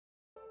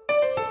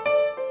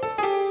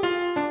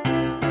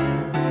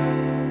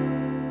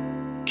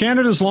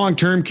Canada's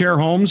long-term care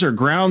homes are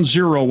ground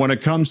zero when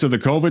it comes to the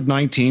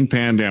COVID-19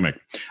 pandemic.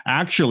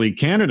 Actually,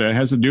 Canada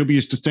has the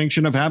dubious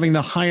distinction of having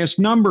the highest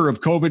number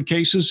of COVID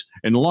cases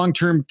in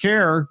long-term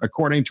care,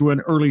 according to an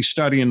early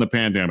study in the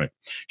pandemic.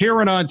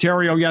 Here in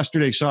Ontario,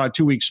 yesterday saw a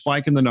 2-week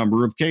spike in the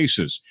number of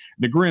cases.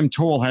 The grim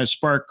toll has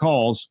sparked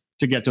calls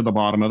to get to the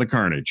bottom of the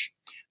carnage.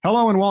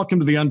 Hello and welcome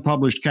to the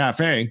Unpublished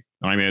Cafe.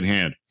 I'm Ed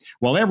Hand.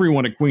 While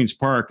everyone at Queen's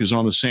Park is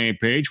on the same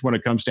page when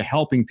it comes to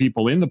helping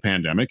people in the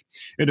pandemic,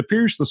 it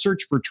appears the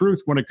search for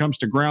truth when it comes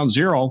to ground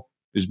zero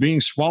is being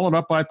swallowed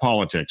up by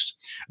politics.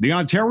 The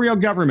Ontario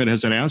government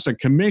has announced a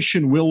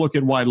commission will look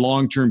at why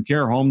long-term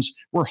care homes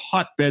were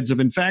hotbeds of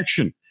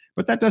infection.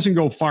 But that doesn't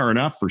go far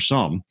enough for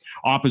some.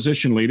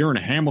 Opposition leader and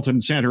Hamilton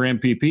Centre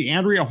MPP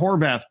Andrea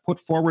Horwath put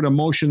forward a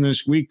motion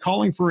this week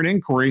calling for an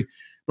inquiry,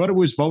 but it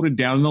was voted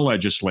down in the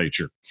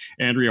legislature.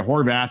 Andrea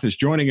Horwath is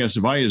joining us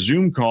via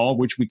Zoom call,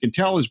 which we can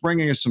tell is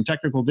bringing us some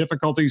technical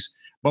difficulties,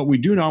 but we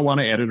do not want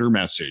to edit her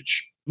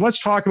message. Let's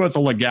talk about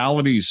the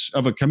legalities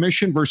of a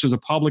commission versus a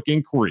public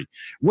inquiry.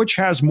 Which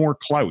has more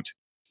clout?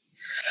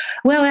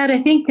 Well, Ed, I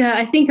think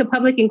a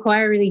public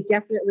inquiry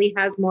definitely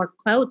has more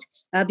clout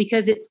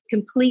because it's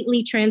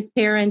completely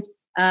transparent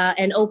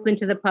and open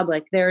to the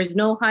public. There is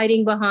no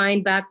hiding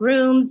behind back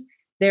rooms.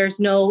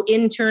 There's no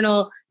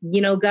internal,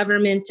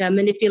 government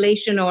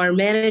manipulation or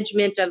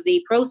management of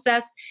the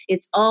process.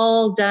 It's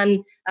all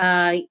done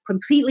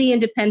completely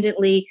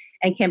independently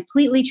and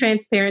completely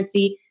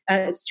transparently.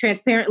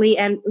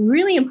 And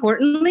really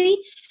importantly,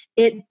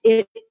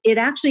 it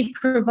actually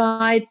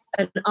provides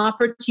an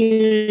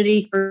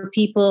opportunity for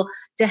people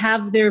to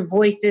have their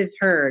voices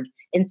heard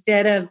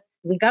instead of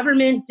the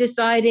government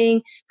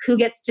deciding who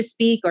gets to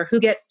speak or who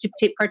gets to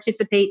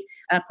participate.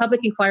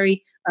 Public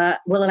inquiry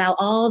will allow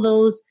all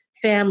those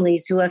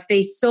families who have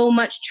faced so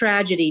much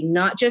tragedy,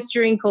 not just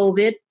during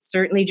COVID,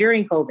 certainly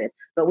during COVID,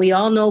 but we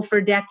all know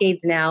for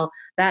decades now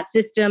that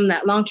system,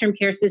 that long-term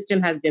care system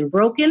has been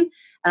broken,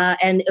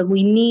 and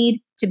we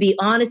need to be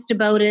honest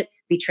about it,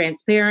 be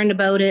transparent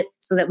about it,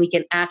 so that we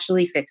can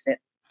actually fix it.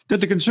 Did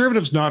the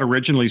Conservatives not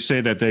originally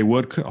say that they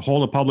would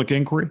hold a public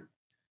inquiry?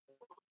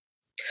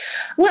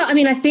 Well,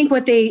 I think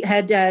what they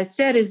had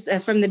said is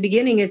from the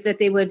beginning is that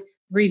they would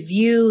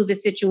review the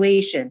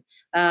situation,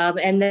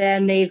 and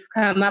then they've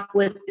come up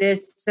with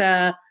this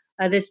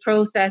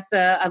process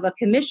of a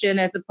commission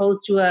as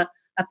opposed to a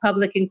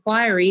public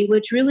inquiry,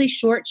 which really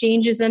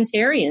shortchanges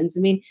Ontarians.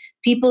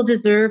 People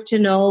deserve to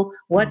know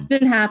what's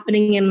been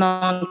happening in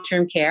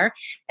long-term care,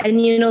 and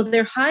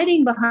they're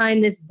hiding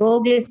behind this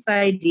bogus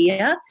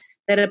idea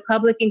that a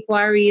public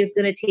inquiry is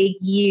going to take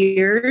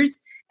years,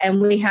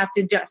 and we have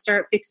to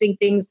start fixing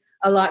things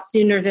a lot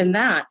sooner than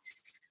that.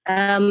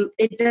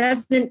 It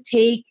doesn't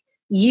take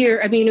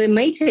it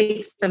may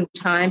take some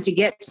time to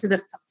get to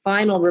the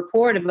final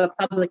report of a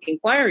public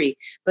inquiry,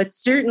 but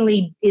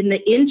certainly in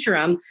the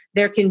interim,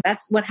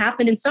 that's what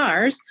happened in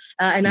SARS,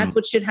 and that's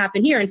what should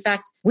happen here. In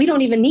fact, we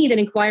don't even need an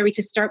inquiry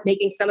to start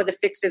making some of the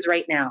fixes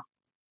right now.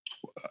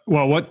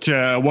 Well, what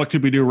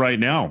could we do right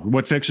now?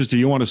 What fixes do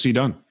you want to see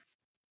done?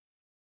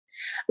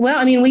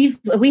 Well,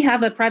 we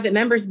have a private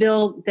members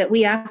bill that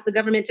we asked the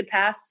government to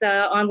pass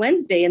on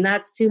Wednesday, and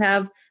that's to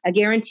have a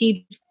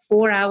guaranteed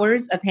 4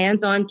 hours of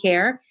hands-on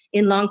care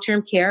in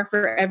long-term care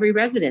for every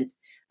resident.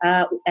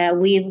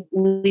 We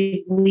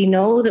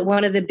know that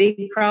one of the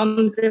big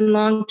problems in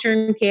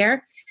long-term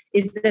care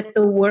is that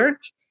the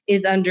work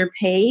is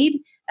underpaid,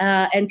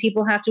 and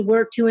people have to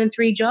work 2 and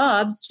 3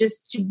 jobs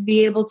just to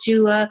be able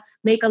to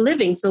make a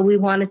living. So we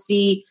want to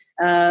see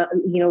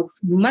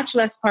much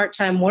less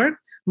part-time work,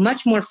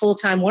 much more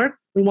full-time work.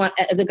 We want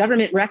the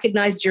government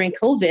recognized during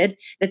COVID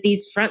that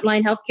these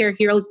frontline healthcare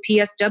heroes,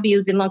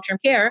 PSWs in long-term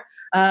care,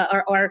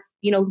 are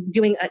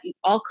doing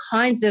all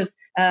kinds of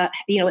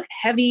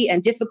heavy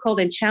and difficult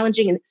and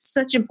challenging and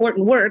such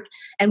important work,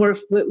 and we're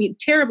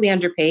terribly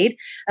underpaid,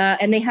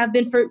 and they have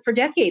been for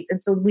decades.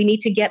 And so we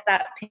need to get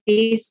that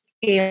pay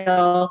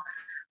scale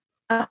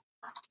up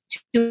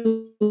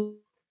to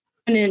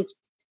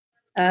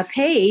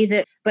pay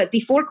that, but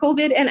before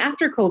COVID and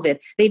after COVID,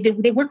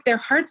 they worked their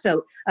hearts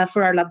out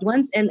for our loved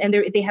ones, and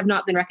they have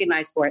not been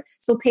recognized for it.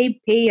 So pay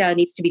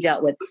needs to be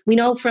dealt with. We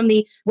know from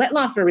the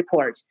Wetlaufer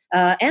report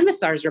and the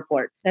SARS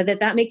report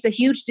that makes a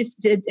huge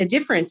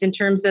difference in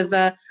terms of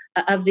the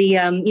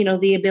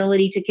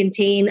ability to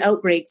contain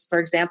outbreaks, for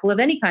example, of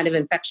any kind of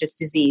infectious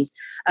disease.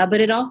 But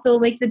it also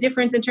makes a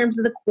difference in terms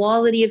of the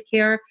quality of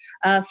care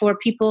for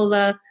people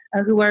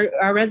who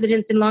are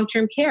residents in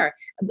long-term care.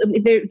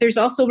 There's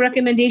also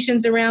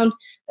recommendations around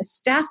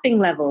staffing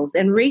levels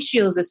and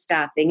ratios of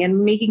staffing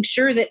and making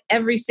sure that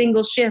every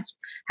single shift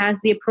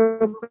has the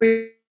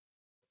appropriate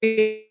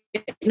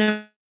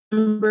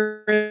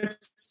number of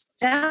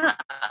staff.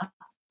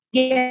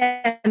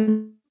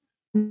 Again,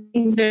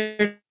 things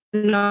are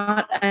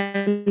not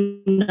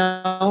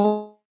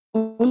unknown.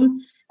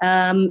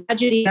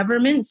 Tragedy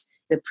governments,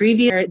 the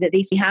previous, that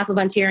these behalf of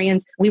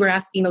Ontarians, we were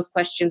asking those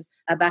questions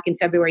back in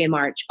February and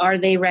March. Are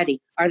they ready?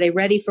 Are they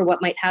ready for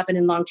what might happen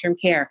in long-term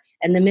care?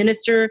 And the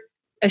minister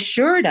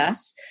assured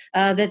us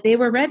that they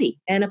were ready.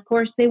 And of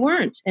course they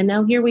weren't. And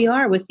now here we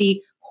are with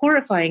the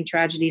horrifying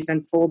tragedies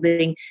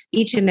unfolding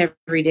each and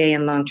every day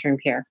in long-term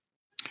care.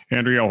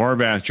 Andrea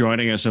Horwath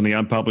joining us in the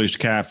Unpublished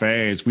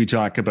Cafe as we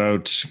talk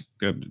about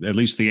at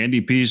least the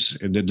NDP's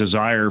the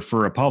desire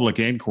for a public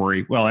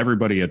inquiry. Well,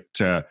 everybody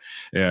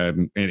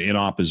in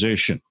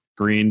opposition,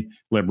 Green,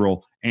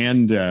 Liberal,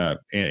 and the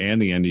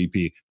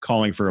NDP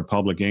calling for a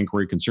public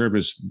inquiry.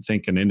 Conservatives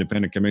think an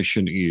independent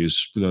commission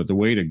is the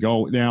way to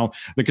go. Now,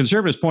 the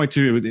Conservatives point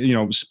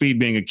to speed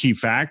being a key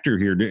factor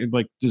here.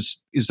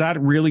 Is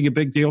that really a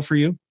big deal for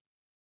you?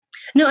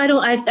 No, I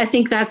don't. I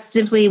think that's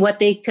simply what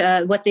they've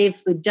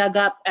dug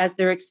up as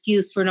their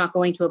excuse for not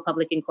going to a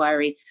public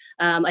inquiry.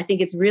 I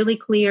think it's really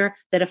clear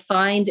that a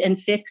find and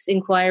fix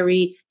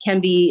inquiry can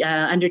be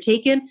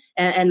undertaken,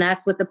 and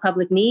that's what the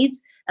public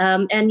needs.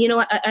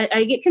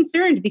 I get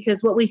concerned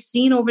because what we've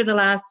seen over the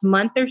last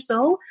month or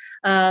so,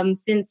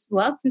 since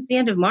the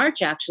end of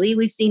March, actually,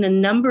 we've seen a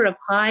number of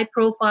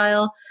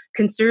high-profile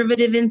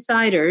Conservative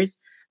insiders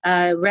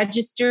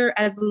register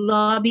as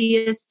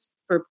lobbyists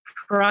for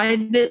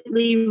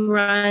privately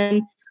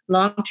run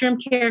long-term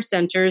care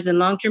centers and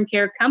long-term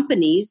care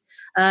companies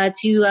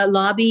to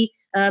lobby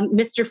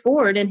Mr.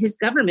 Ford and his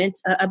government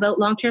about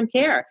long-term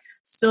care.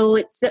 So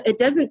it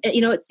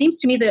seems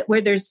to me that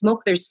where there's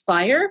smoke, there's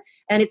fire,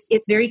 and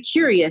it's very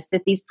curious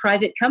that these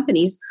private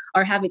companies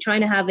are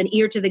trying to have an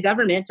ear to the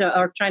government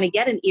or trying to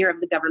get an ear of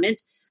the government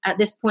at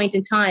this point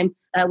in time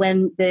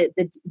when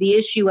the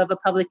issue of a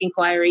public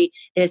inquiry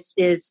is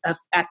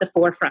at the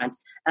forefront.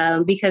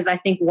 Because I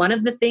think one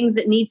of the things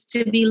that needs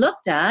to be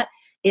looked at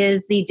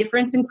is the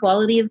difference in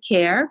quality of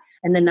care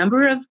and the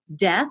number of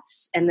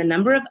deaths and the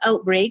number of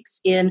outbreaks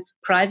in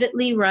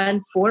privately run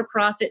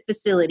for-profit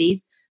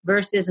facilities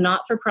versus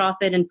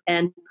not-for-profit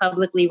and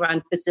publicly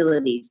run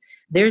facilities.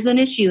 There's an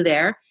issue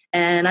there.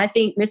 And I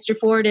think Mr.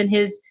 Ford and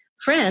his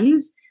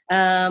friends,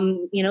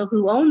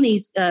 who own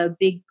these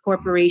big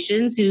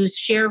corporations, whose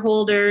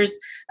shareholders,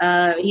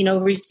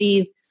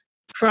 receive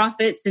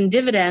profits and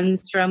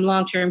dividends from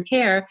long-term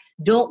care,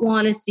 don't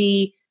want to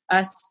see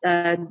us,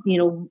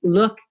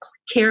 look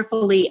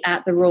carefully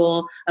at the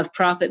role of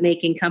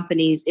profit-making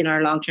companies in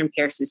our long-term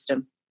care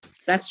system.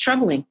 That's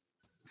troubling.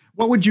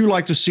 What would you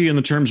like to see in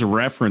the terms of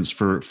reference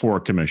for a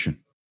commission?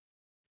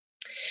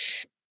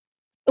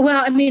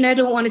 Well, I mean, I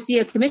don't want to see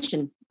a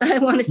commission. I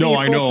want to see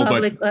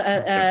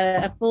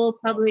a full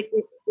public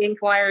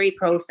inquiry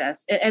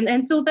process,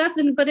 and so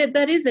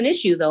that is an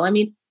issue, though. I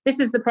mean, this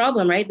is the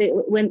problem, right?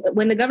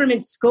 When the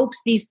government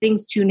scopes these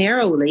things too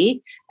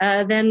narrowly,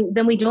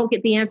 then we don't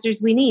get the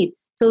answers we need.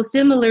 So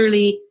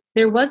similarly,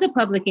 there was a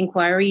public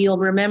inquiry. You'll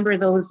remember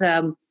those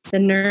the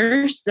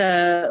nurse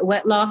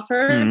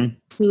Wettlaufer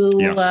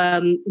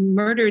who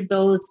murdered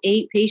those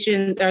 8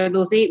 patients or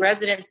those 8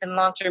 residents in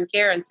long-term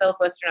care in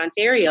southwestern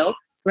Ontario,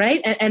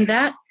 right? And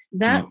that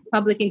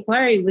public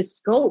inquiry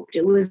was scoped.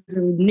 It was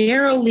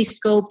narrowly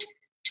scoped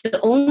to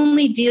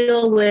only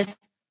deal with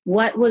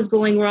what was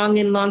going wrong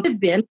in long-term.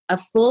 Been a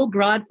full,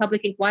 broad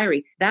public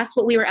inquiry. That's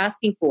what we were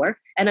asking for,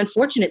 and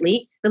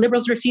unfortunately, the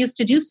Liberals refused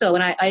to do so.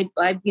 And I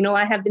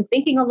have been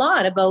thinking a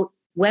lot about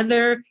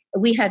whether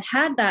we had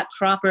that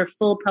proper,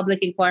 full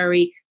public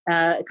inquiry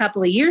a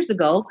couple of years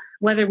ago,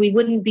 whether we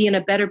wouldn't be in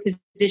a better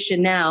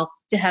position now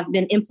to have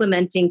been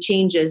implementing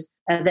changes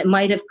that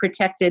might have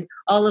protected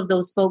all of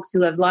those folks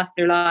who have lost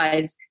their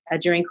lives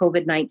during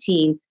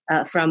COVID-19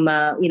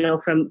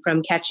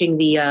 from catching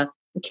the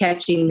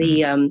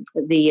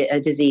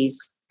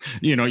disease.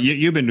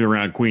 You've been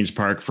around Queen's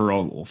Park for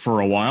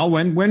a while.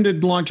 When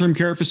did long-term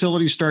care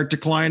facilities start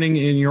declining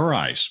in your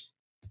eyes?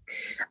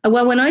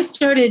 Well, when I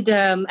started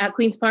at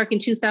Queen's Park in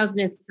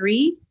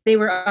 2003, they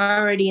were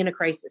already in a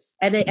crisis.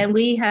 And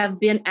we have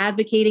been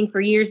advocating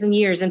for years and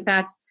years. In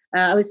fact,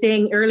 I was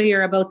saying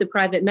earlier about the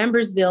private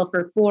members bill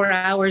for 4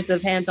 hours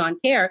of hands-on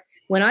care.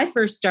 When I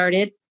first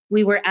started,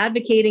 we were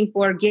advocating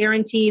for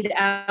guaranteed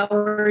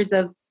hours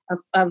of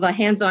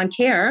hands-on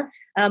care.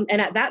 And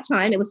at that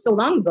time, it was so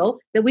long ago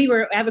that we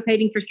were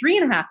advocating for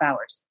 3.5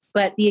 hours.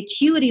 But the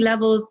acuity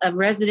levels of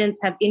residents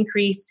have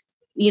increased,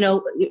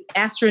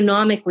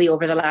 astronomically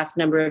over the last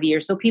number of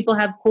years. So people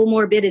have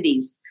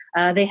comorbidities.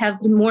 They have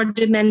more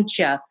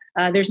dementia.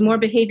 There's more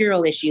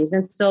behavioral issues.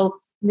 And so,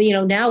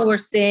 now we're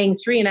saying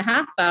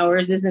 3.5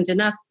 hours isn't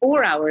enough.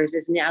 4 hours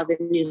is now the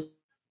new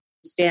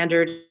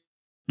standard.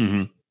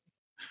 Mm-hmm.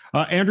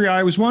 Andrea,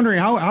 I was wondering,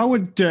 how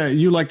would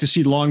you like to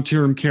see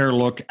long-term care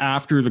look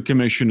after the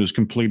commission has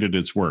completed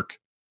its work?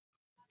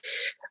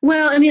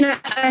 Well, I mean,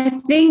 I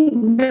think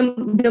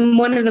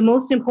one of the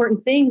most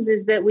important things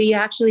is that we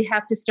actually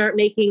have to start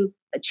making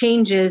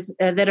changes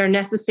that are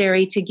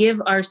necessary to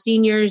give our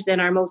seniors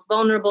and our most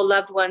vulnerable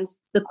loved ones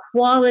the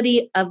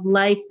quality of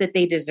life that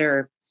they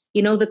deserve.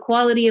 The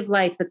quality of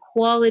life, the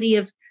quality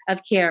of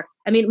care.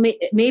 I mean,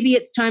 maybe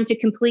it's time to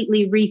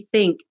completely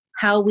rethink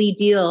how we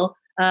deal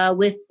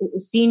with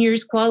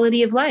seniors'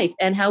 quality of life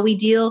and how we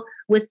deal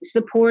with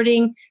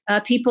supporting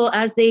people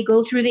as they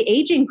go through the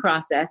aging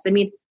process. I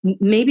mean,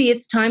 maybe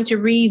it's time to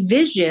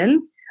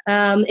revision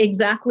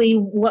exactly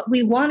what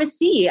we want to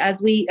see.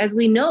 As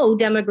we know,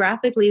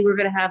 demographically, we're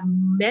going to have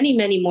many,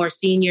 many more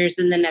seniors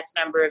in the next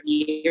number of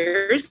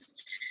years.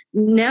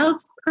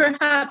 Now's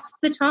perhaps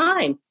the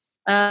time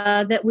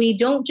that we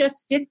don't just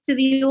stick to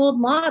the old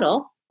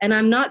model. And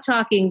I'm not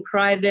talking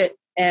private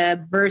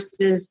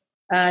versus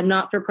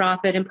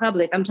not-for-profit and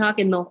public. I'm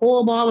talking the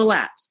whole ball of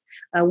wax.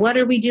 What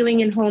are we doing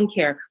in home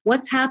care?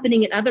 What's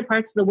happening in other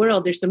parts of the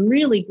world? There's some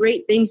really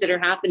great things that are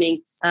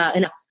happening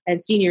in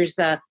seniors'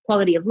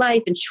 quality of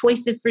life and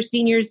choices for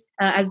seniors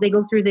as they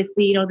go through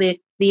the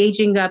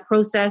aging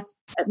process.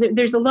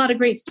 There's a lot of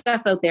great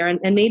stuff out there,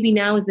 and maybe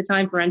now is the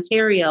time for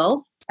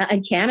Ontario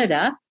and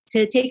Canada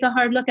to take a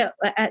hard look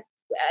at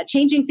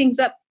changing things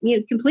up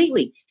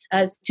completely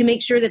to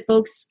make sure that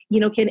folks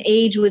can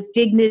age with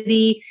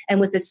dignity and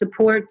with the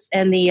supports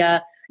and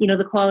the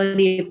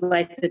quality of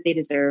life that they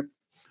deserve.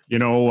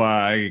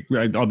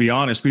 I'll be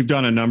honest, we've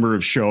done a number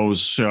of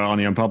shows on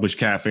the Unpublished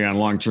Cafe on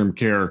long-term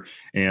care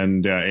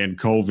and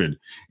COVID.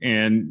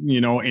 And,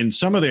 in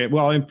some of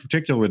in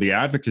particular with the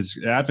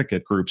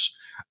advocate groups,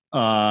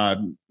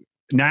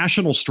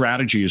 national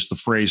strategy is the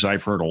phrase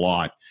I've heard a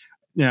lot.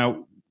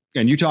 Now,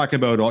 and you talk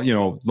about,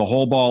 the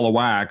whole ball of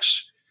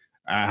wax.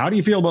 How do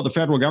you feel about the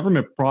federal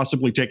government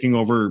possibly taking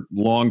over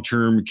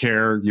long-term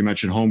care? You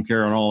mentioned home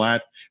care and all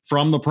that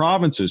from the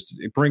provinces,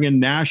 bring in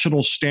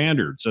national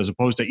standards as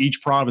opposed to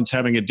each province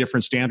having a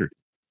different standard.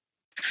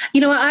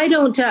 I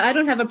don't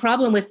have a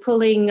problem with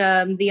pulling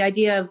the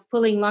idea of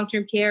pulling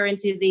long-term care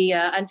into the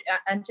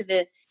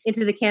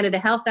Canada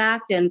Health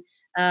Act and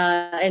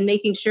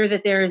making sure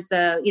that there's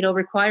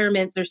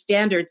requirements or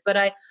standards. But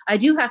I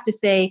do have to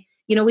say,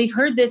 we've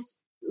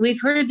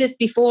heard this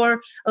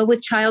before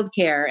with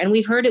childcare, and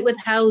we've heard it with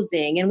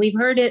housing, and we've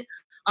heard it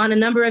on a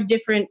number of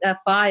different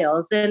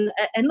files. And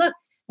look,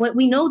 what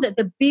we know that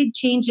the big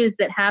changes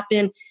that have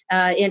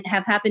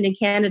happened in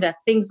Canada,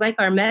 things like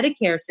our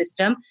Medicare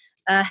system,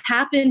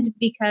 happened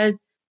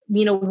because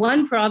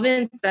one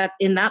province at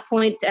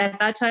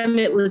that time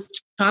it was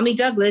Tommy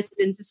Douglas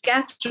in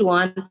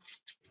Saskatchewan,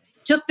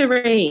 took the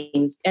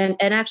reins and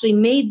actually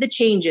made the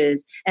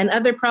changes, and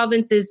other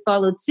provinces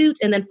followed suit.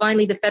 And then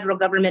finally, the federal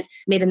government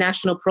made a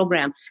national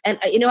program. And,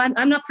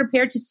 I'm not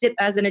prepared to sit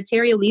as an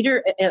Ontario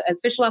leader,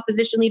 official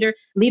opposition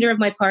leader of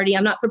my party.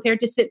 I'm not prepared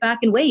to sit back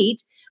and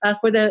wait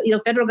for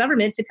the federal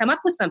government to come up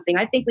with something.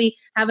 I think we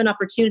have an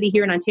opportunity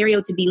here in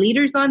Ontario to be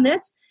leaders on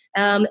this.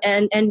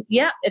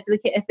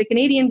 If the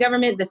Canadian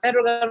government, the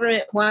federal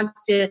government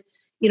wants to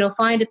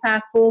find a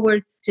path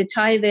forward to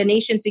tie the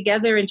nation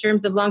together in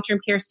terms of long-term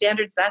care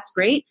standards, that's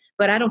great.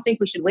 But I don't think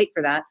we should wait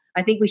for that.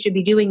 I think we should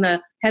be doing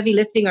the heavy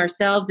lifting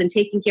ourselves and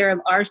taking care of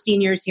our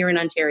seniors here in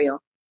Ontario.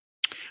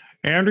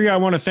 Andrea, I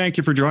want to thank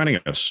you for joining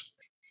us.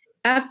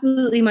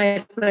 Absolutely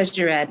my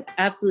pleasure, Ed.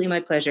 Absolutely my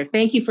pleasure.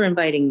 Thank you for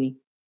inviting me.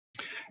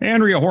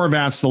 Andrea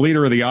Horwath's the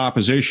leader of the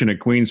opposition at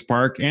Queen's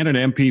Park and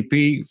an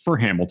MPP for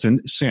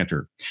Hamilton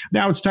Centre.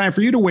 Now it's time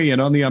for you to weigh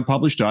in on the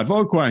unpublished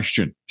 .vote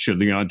question. Should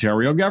the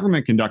Ontario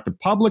government conduct a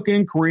public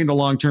inquiry into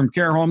long-term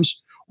care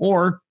homes,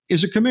 or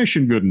is a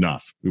commission good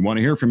enough? We want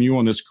to hear from you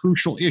on this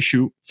crucial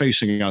issue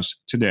facing us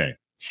today.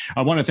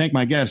 I want to thank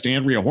my guest,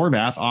 Andrea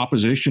Horwath,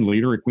 opposition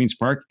leader at Queen's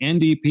Park,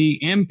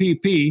 NDP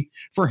MPP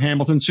for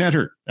Hamilton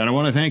Centre. And I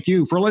want to thank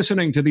you for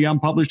listening to the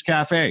Unpublished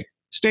Cafe.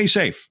 Stay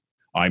safe.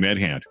 I'm Ed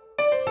Hand.